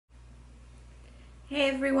Hey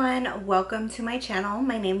everyone, welcome to my channel.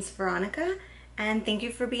 My name's Veronica and thank you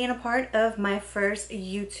for being a part of my first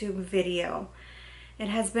YouTube video. It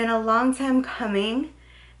has been a long time coming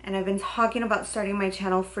and I've been talking about starting my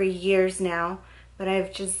channel for years now, but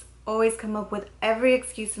I've just always come up with every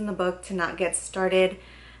excuse in the book to not get started,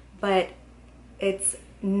 but it's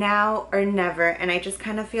now or never, and I just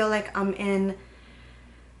kind of feel like I'm in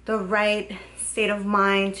the right state of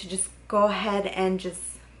mind to just go ahead and just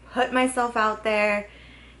put myself out there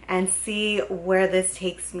and see where this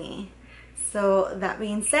takes me. So that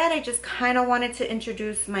being said, I just kind of wanted to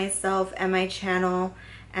introduce myself and my channel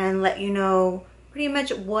and let you know pretty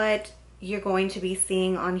much what you're going to be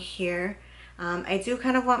seeing on here. I do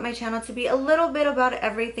kind of want my channel to be a little bit about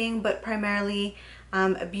everything, but primarily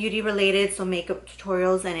beauty related, so makeup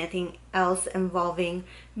tutorials and anything else involving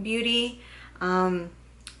beauty.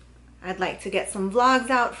 I'd like to get some vlogs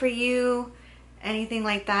out for you, anything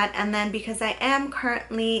like that. And then because I am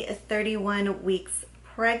currently 31 weeks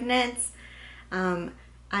pregnant, I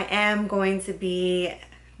am going to be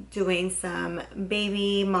doing some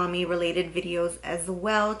baby mommy related videos as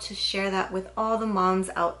well to share that with all the moms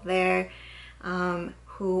out there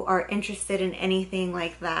who are interested in anything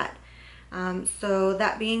like that. So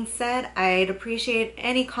that being said, I'd appreciate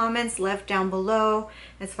any comments left down below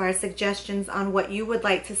as far as suggestions on what you would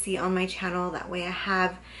like to see on my channel. That way I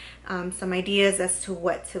have some ideas as to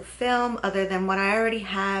what to film other than what I already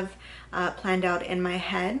have planned out in my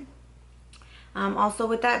head. Also,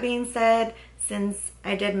 with that being said, since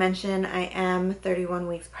I did mention I am 31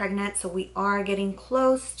 weeks pregnant, so we are getting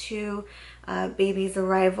close to baby's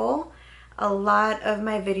arrival. A lot of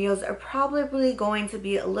my videos are probably going to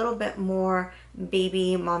be a little bit more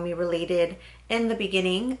baby mommy related in the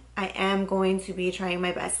beginning. I am going to be trying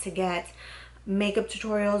my best to get makeup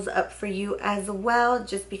tutorials up for you as well,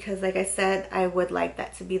 just because, like I said, I would like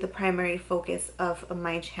that to be the primary focus of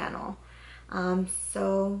my channel.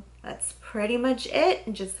 So that's pretty much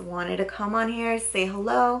it. Just wanted to come on here, say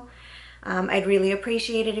hello. I'd really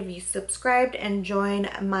appreciate it if you subscribed and join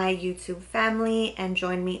my YouTube family and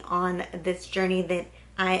join me on this journey that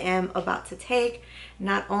I am about to take,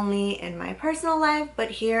 not only in my personal life,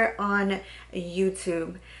 but here on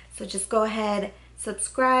YouTube. So just go ahead,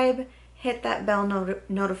 subscribe, hit that bell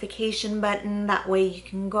notification button. That way you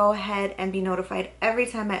can go ahead and be notified every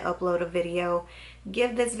time I upload a video.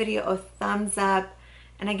 Give this video a thumbs up.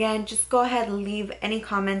 And again, just go ahead and leave any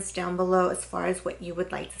comments down below as far as what you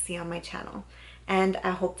would like to see on my channel. And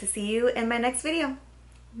I hope to see you in my next video.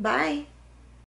 Bye!